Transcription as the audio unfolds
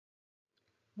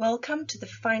Welcome to the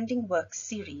Finding Work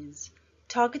series.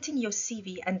 Targeting your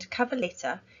CV and cover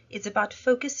letter is about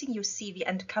focusing your CV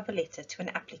and cover letter to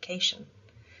an application.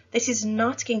 This is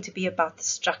not going to be about the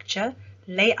structure,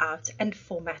 layout, and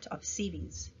format of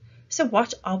CVs. So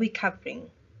what are we covering?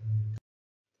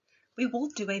 We will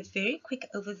do a very quick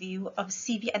overview of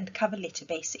CV and cover letter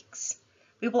basics.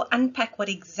 We will unpack what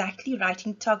exactly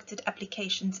writing targeted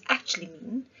applications actually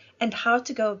mean and how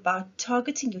to go about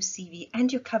targeting your CV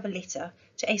and your cover letter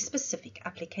to a specific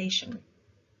application.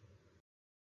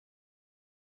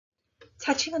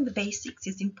 Touching on the basics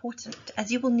is important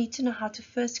as you will need to know how to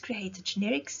first create a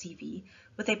generic CV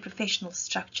with a professional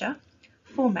structure,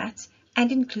 format,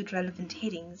 and include relevant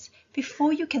headings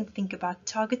before you can think about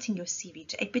targeting your CV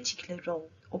to a particular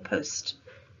role or post.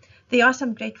 There are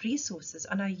some great resources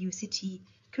on our UCT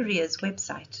Careers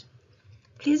website.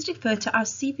 Please refer to our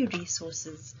CV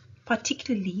resources,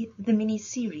 particularly the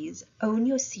mini-series Own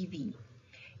Your CV,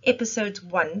 episodes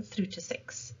 1 through to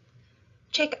 6.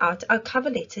 Check out our cover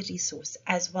letter resource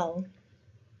as well.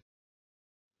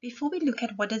 Before we look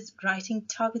at what does writing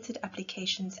targeted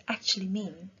applications actually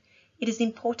mean, it is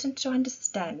important to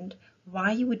understand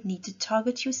why you would need to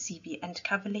target your CV and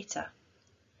cover letter.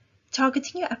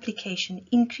 Targeting your application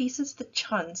increases the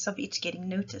chance of it getting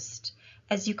noticed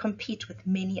as you compete with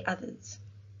many others.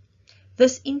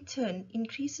 This in turn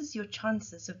increases your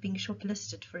chances of being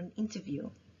shortlisted for an interview,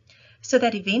 so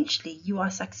that eventually you are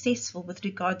successful with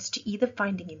regards to either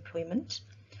finding employment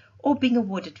or being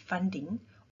awarded funding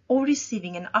or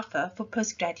receiving an offer for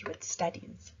postgraduate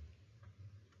studies.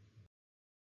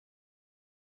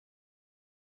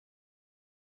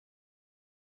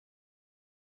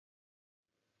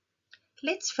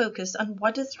 Let's focus on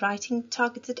what does writing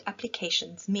targeted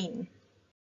applications mean.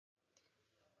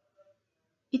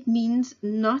 It means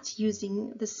not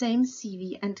using the same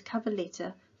CV and cover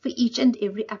letter for each and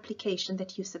every application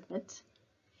that you submit.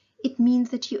 It means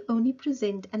that you only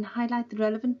present and highlight the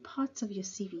relevant parts of your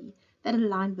CV that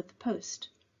align with the post.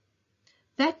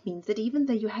 That means that even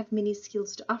though you have many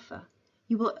skills to offer,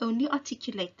 you will only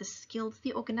articulate the skills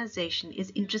the organization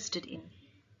is interested in.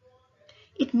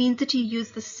 It means that you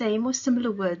use the same or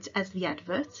similar words as the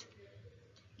advert.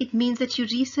 It means that you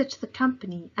research the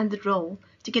company and the role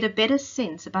to get a better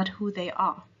sense about who they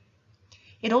are.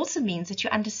 It also means that you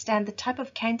understand the type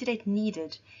of candidate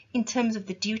needed in terms of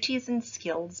the duties and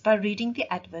skills by reading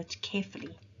the advert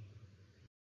carefully.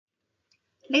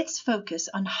 Let's focus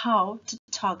on how to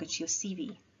target your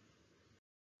CV.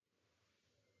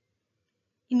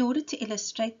 In order to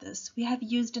illustrate this, we have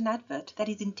used an advert that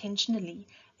is intentionally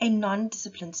a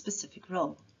non-discipline specific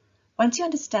role. Once you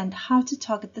understand how to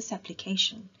target this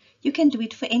application, you can do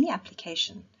it for any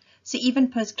application, so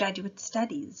even postgraduate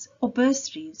studies or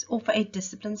bursaries or for a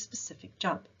discipline-specific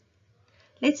job.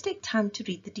 Let's take time to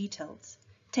read the details.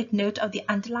 Take note of the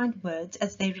underlined words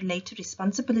as they relate to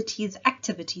responsibilities,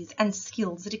 activities, and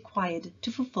skills required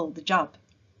to fulfill the job.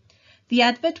 The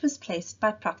advert was placed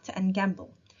by Procter &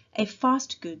 Gamble, a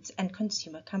fast goods and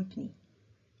consumer company.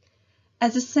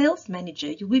 As a sales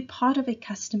manager, you'll be part of a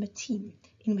customer team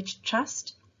in which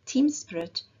trust, team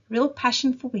spirit, real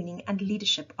passion for winning, and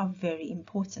leadership are very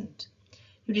important.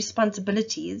 Your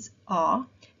responsibilities are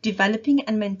developing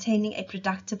and maintaining a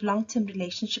productive long-term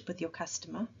relationship with your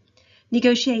customer,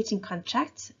 negotiating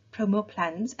contracts, promo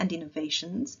plans and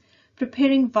innovations,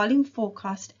 preparing volume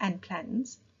forecast and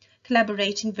plans,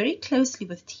 collaborating very closely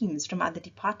with teams from other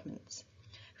departments,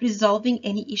 resolving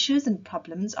any issues and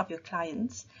problems of your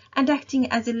clients, and acting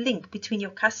as a link between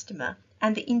your customer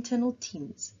and the internal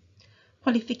teams.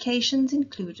 Qualifications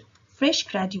include fresh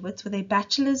graduates with a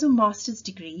bachelor's or master's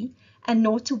degree and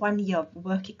 0 to 1 year of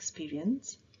work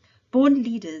experience, born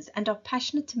leaders and are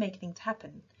passionate to make things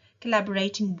happen,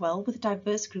 collaborating well with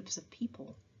diverse groups of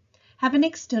people, have an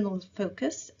external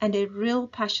focus and a real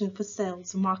passion for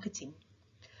sales or marketing,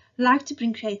 like to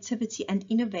bring creativity and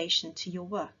innovation to your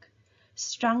work,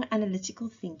 strong analytical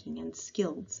thinking and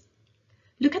skills.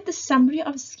 Look at the summary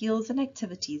of skills and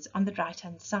activities on the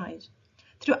right-hand side.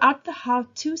 Throughout the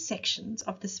how-to sections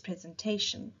of this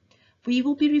presentation, we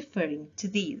will be referring to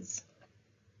these.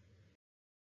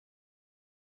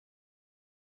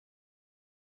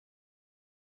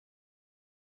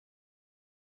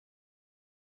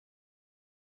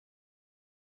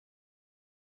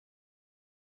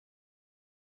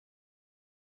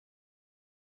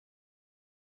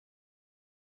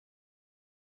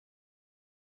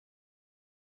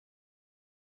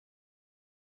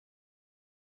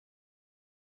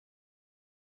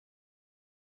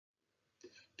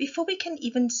 Before we can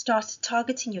even start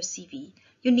targeting your CV,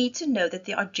 you need to know that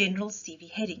there are general CV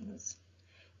headings.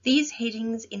 These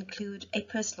headings include a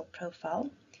personal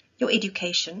profile, your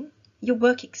education, your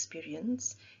work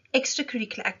experience,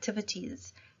 extracurricular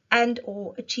activities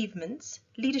and/or achievements,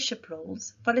 leadership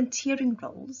roles, volunteering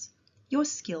roles, your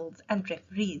skills and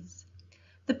referees.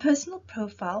 The personal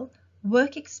profile,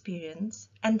 work experience,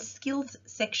 and skills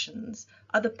sections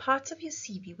are the parts of your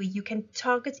CV where you can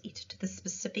target it to the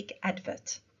specific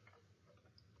advert.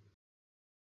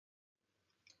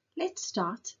 Let's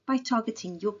start by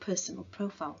targeting your personal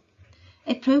profile.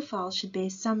 A profile should be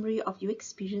a summary of your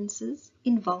experiences,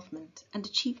 involvement, and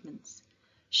achievements.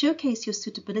 Showcase your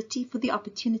suitability for the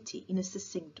opportunity in a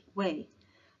succinct way.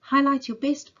 Highlight your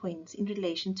best points in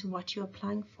relation to what you're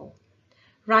applying for.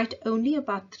 Write only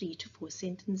about 3 to 4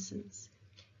 sentences.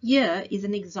 Here is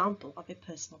an example of a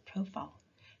personal profile.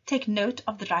 Take note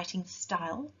of the writing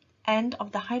style and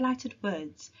of the highlighted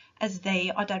words as they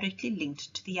are directly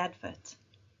linked to the advert.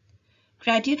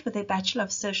 Graduate with a Bachelor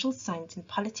of Social Science in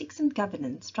Politics and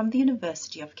Governance from the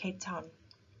University of Cape Town.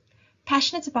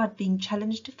 Passionate about being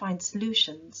challenged to find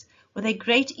solutions with a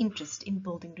great interest in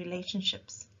building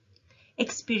relationships.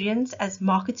 Experience as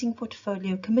Marketing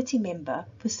Portfolio Committee Member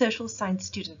for Social Science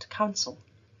Student Council.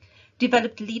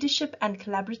 Developed leadership and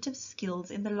collaborative skills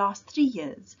in the last 3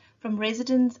 years from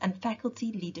residence and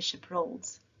faculty leadership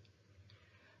roles.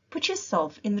 Put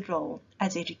yourself in the role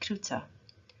as a recruiter.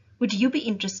 Would you be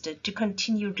interested to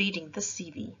continue reading the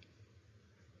CV?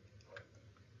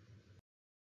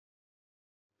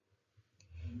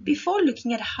 Before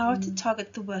looking at how to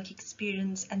target the work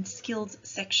experience and skills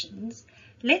sections,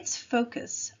 let's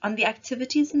focus on the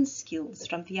activities and skills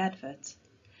from the advert.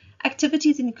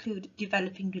 Activities include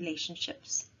developing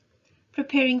relationships,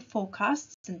 preparing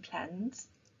forecasts and plans,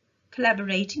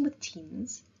 collaborating with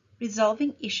teams,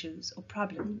 resolving issues or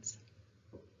problems.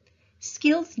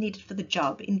 Skills needed for the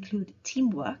job include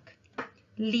teamwork,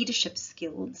 leadership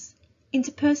skills,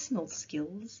 interpersonal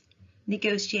skills,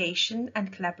 negotiation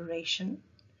and collaboration,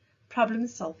 problem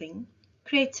solving,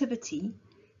 creativity,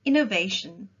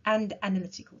 innovation, and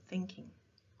analytical thinking.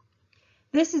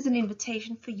 This is an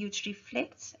invitation for you to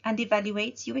reflect and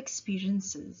evaluate your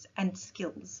experiences and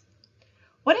skills.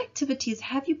 What activities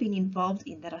have you been involved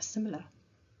in that are similar?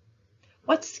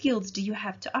 What skills do you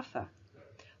have to offer?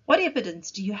 What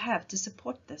evidence do you have to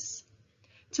support this?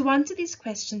 To answer these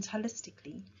questions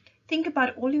holistically, think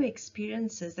about all your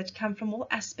experiences that come from all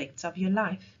aspects of your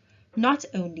life, not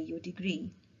only your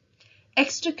degree.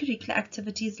 Extracurricular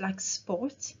activities like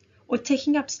sport, or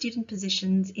taking up student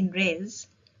positions in res,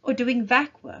 or doing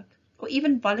VAC work, or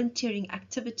even volunteering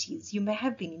activities you may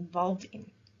have been involved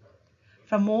in.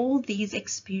 From all these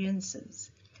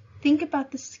experiences, think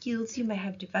about the skills you may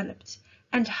have developed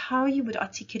and how you would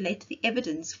articulate the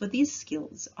evidence for these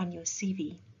skills on your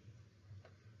CV.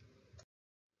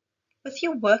 With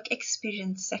your work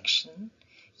experience section,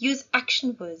 use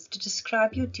action words to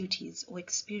describe your duties or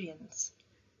experience.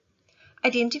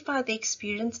 Identify the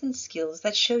experience and skills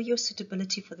that show your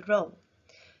suitability for the role.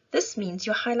 This means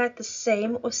you highlight the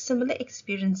same or similar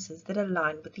experiences that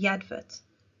align with the advert.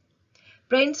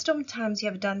 Brainstorm times you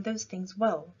have done those things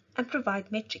well and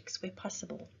provide metrics where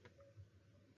possible.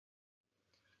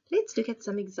 Let's look at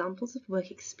some examples of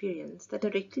work experience that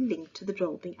directly link to the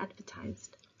role being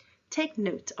advertised. Take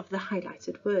note of the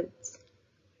highlighted words.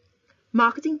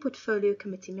 Marketing Portfolio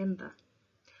Committee Member.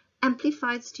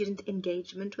 Amplified student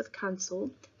engagement with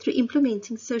council through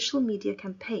implementing social media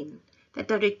campaign that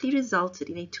directly resulted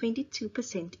in a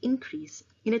 22% increase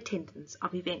in attendance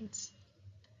of events.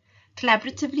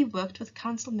 Collaboratively worked with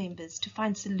council members to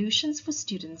find solutions for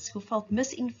students who felt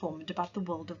misinformed about the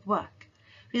world of work,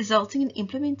 resulting in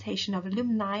implementation of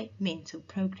alumni mentor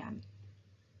program.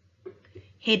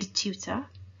 Head tutor.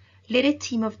 Led a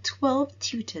team of 12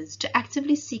 tutors to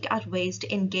actively seek out ways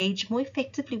to engage more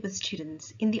effectively with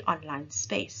students in the online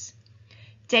space.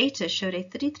 Data showed a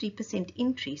 33%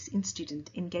 increase in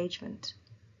student engagement.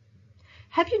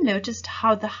 Have you noticed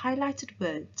how the highlighted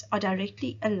words are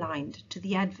directly aligned to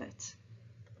the advert?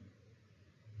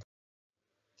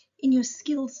 In your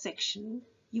skills section,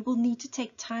 you will need to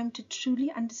take time to truly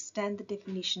understand the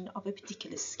definition of a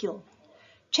particular skill.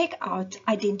 Check out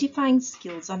Identifying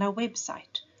Skills on our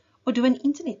website, or do an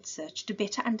internet search to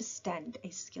better understand a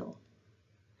skill.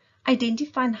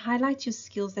 Identify and highlight your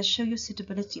skills that show your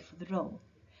suitability for the role.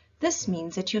 This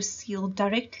means that your skill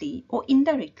directly or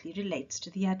indirectly relates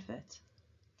to the advert.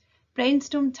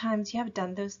 Brainstorm times you have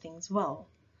done those things well.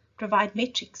 Provide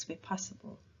metrics where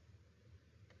possible.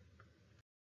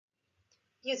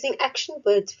 Using action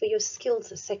words for your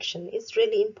skills section is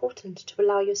really important to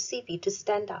allow your CV to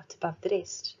stand out above the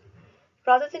rest.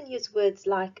 Rather than use words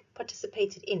like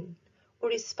participated in, or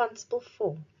responsible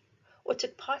for, or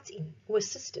took part in, or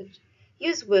assisted,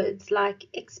 use words like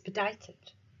expedited,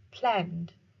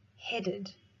 planned,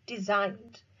 headed,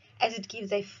 designed, as it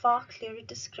gives a far clearer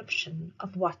description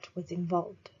of what was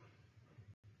involved.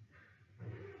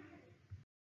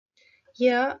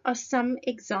 Here are some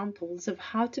examples of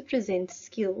how to present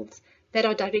skills that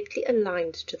are directly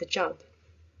aligned to the job.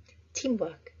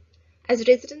 Teamwork. As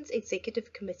Residents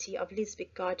Executive Committee of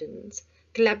Lisbeck Gardens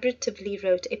collaboratively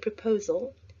wrote a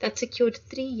proposal that secured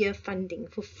 3-year funding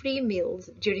for free meals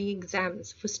during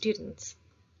exams for students.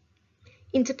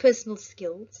 Interpersonal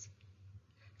skills.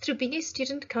 Through being a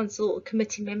student council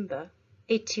committee member,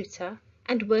 a tutor,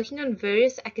 and working on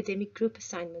various academic group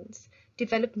assignments,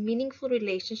 developed meaningful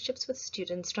relationships with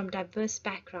students from diverse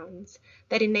backgrounds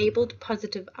that enabled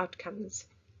positive outcomes.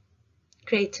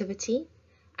 Creativity,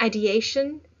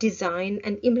 ideation, design,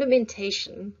 and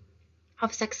implementation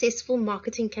of successful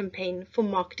marketing campaign for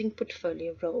marketing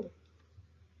portfolio role.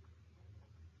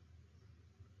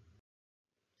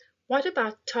 What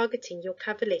about targeting your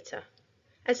cover letter?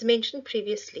 As mentioned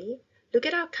previously, look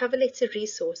at our cover letter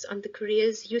resource on the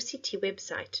Careers UCT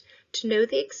website to know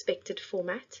the expected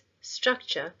format,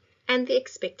 structure, and the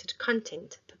expected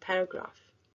content per paragraph.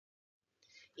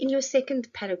 In your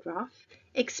second paragraph,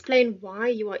 explain why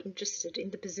you are interested in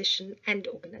the position and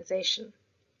organization.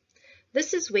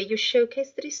 This is where you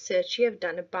showcase the research you have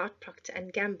done about Procter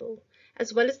 & Gamble,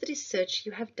 as well as the research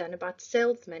you have done about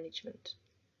sales management.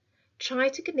 Try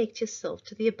to connect yourself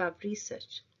to the above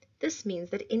research. This means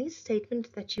that any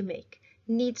statement that you make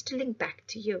needs to link back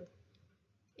to you.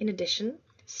 In addition,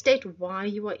 state why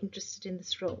you are interested in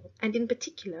this role, and in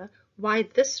particular, why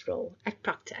this role at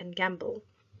Procter & Gamble.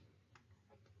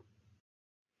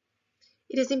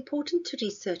 It is important to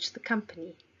research the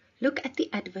company. Look at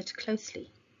the advert closely.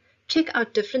 Check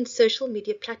out different social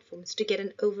media platforms to get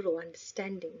an overall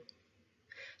understanding.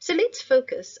 So let's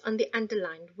focus on the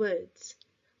underlined words.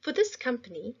 For this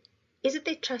company, is it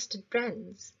their trusted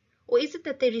brands? Or is it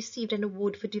that they received an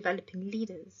award for developing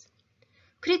leaders?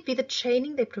 Could it be the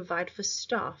training they provide for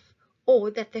staff, or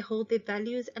that they hold their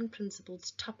values and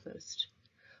principles topmost?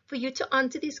 For you to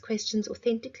answer these questions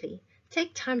authentically,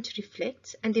 take time to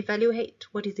reflect and evaluate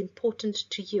what is important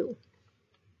to you.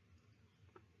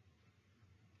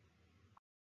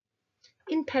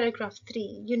 In paragraph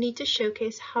 3, you need to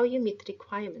showcase how you meet the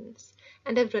requirements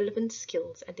and have relevant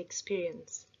skills and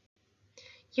experience.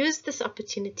 Use this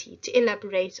opportunity to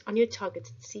elaborate on your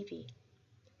targeted CV.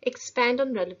 Expand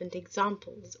on relevant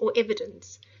examples or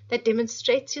evidence that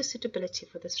demonstrates your suitability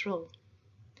for this role.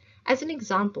 As an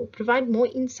example, provide more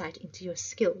insight into your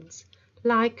skills,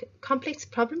 like complex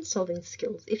problem-solving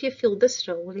skills if you feel this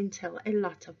role will entail a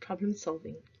lot of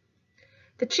problem-solving.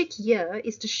 The trick here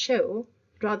is to show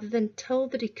rather than tell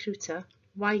the recruiter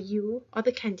why you are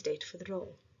the candidate for the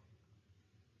role.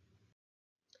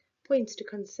 Points to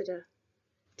consider.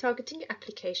 Targeting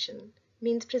application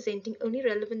means presenting only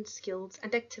relevant skills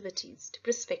and activities to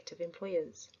prospective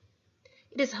employers.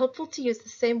 It is helpful to use the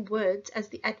same words as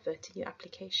the advert in your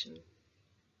application.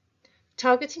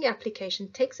 Targeting application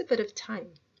takes a bit of time.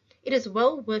 It is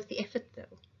well worth the effort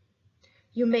though.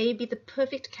 You may be the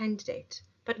perfect candidate,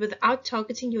 but without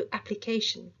targeting your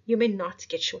application, you may not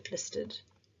get shortlisted.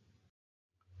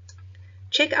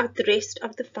 Check out the rest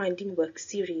of the Finding Work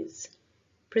series.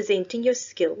 Presenting your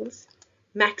skills,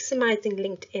 maximizing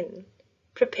LinkedIn,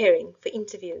 preparing for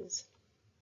interviews.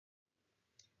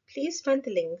 Please find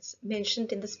the links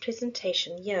mentioned in this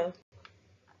presentation here.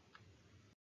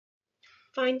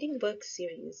 Finding Work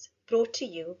series brought to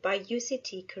you by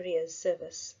UCT Careers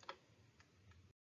Service.